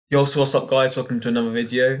Yo, so what's up guys, welcome to another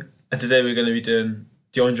video, and today we're going to be doing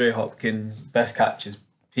DeAndre Hopkins best catches.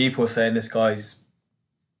 People are saying this guy's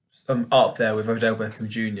up there with Odell Beckham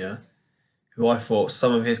Jr., who I thought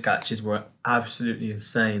some of his catches were absolutely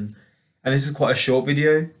insane. And this is quite a short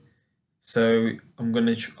video, so I'm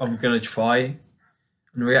gonna try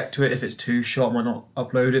and react to it. If it's too short I might not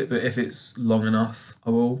upload it, but if it's long enough I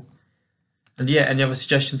will. And yeah, any other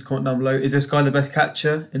suggestions, comment down below. Is this guy the best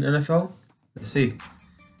catcher in NFL? Let's see.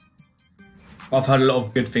 I've heard a lot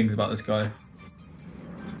of good things about this guy.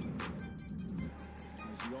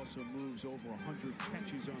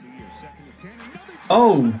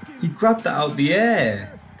 Oh, he grabbed that out the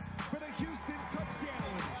air.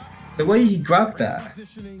 The way he grabbed that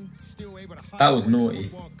was naughty.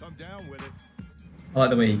 I like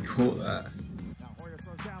the way he caught that.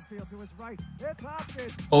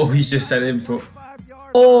 Oh, he's just sent him for...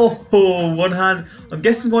 Oh, one hand. I'm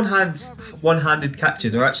guessing one-handed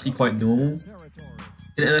catches are actually quite normal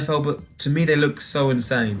in the NFL, but to me they look so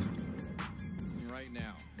insane.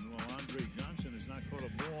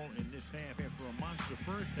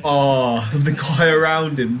 Oh, the guy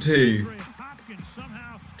around him too.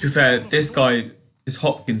 To be fair, this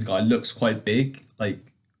Hopkins guy looks quite big, like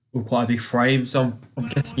with quite a big frame, so I'm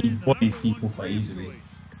guessing he bodies people quite easily,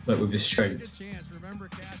 like with his strength.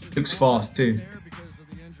 Looks fast too.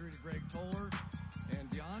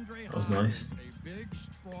 That was nice.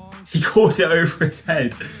 He caught it over his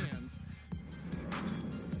head.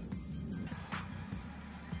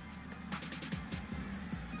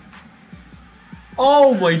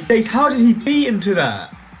 Oh my days, how did he beat him to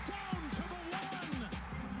that?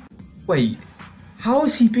 Wait, how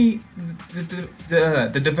has he beat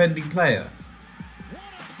the defending player?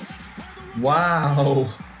 Wow.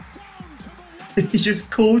 He just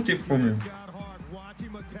caught it from him.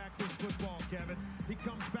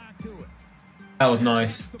 That was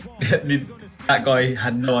nice. That guy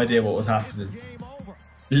had no idea what was happening.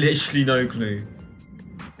 Literally no clue.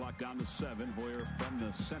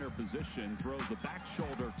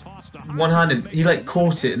 One-handed, he like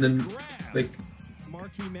caught it and then like,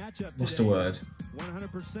 what's the word?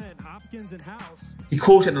 He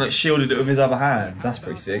caught it and like shielded it with his other hand. That's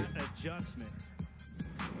pretty sick.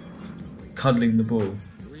 Cuddling the ball.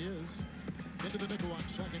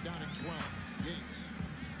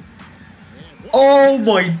 Oh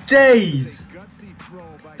my days!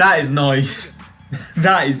 That is nice.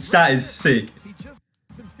 that is sick.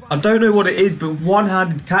 I don't know what it is, but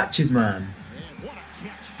one-handed catches, man.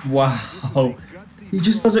 Wow. He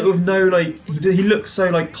just does it with no, like, he looks so,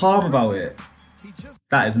 like, calm about it.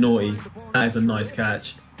 That is naughty. That is a nice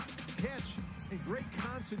catch.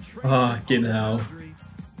 Ah, fucking hell.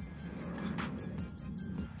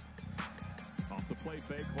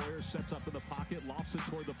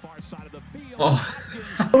 Oh,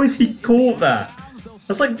 how has he caught that?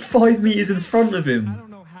 That's like 5 meters in front of him. I don't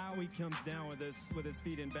know how he comes down with his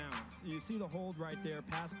feet in bounds. You see the hold right there,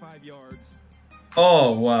 past 5 yards.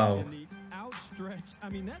 Oh wow. I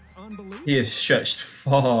mean, that's unbelievable. He is stretched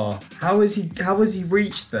far. How has he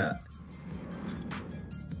reached that?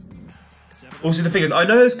 Also, the thing is, I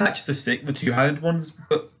know those catches are sick, the two-handed ones,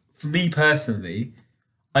 but for me personally,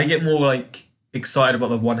 I get more like excited about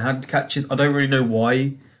the one-handed catches. I don't really know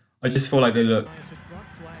why. I just feel like they look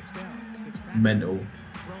mental.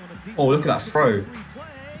 Oh, look at that throw.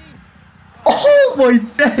 Oh my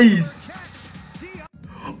days!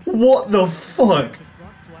 What the fuck?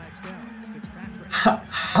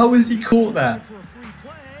 How has he caught that?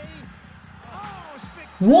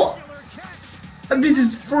 What? And this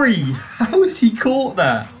is free. How has he caught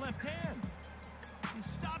that?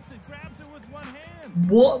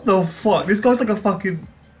 What the fuck? This guy's like a fucking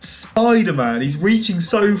Spider-Man. He's reaching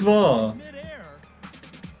so far.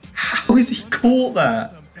 How has he caught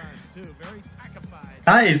that?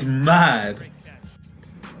 That is mad.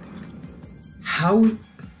 How?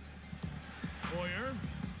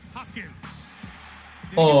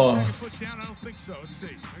 Oh.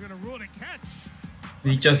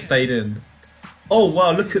 He just stayed in. Oh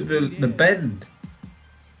wow, look at the bend.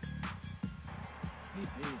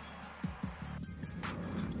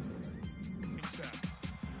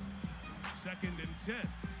 Second and 10.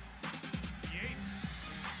 Yates.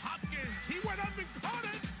 Hopkins. He went up and caught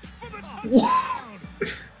it for the touchdown.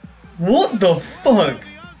 What the fuck?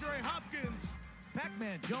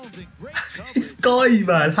 This guy,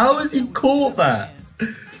 man, how has he caught that?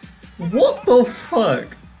 What the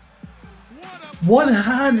fuck?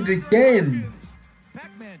 One-handed again.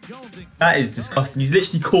 That is disgusting. He's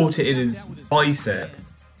literally caught it in his bicep.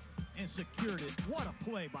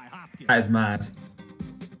 That is mad.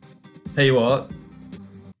 Tell you what,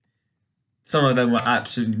 some of them were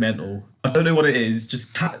absolutely mental. I don't know what it is.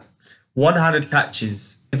 Just one-handed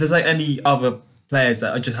catches. If there's like any other players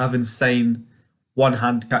that just have insane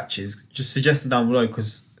one-hand catches, just suggest them down below,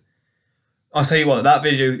 because I'll tell you what, that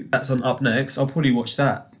video that's on up next, I'll probably watch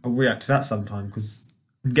that. I'll react to that sometime, because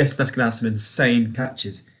I'm guessing that's going to have some insane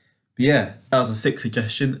catches. But yeah, that was a sick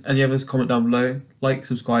suggestion. Any others, comment down below. Like,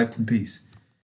 subscribe, and peace.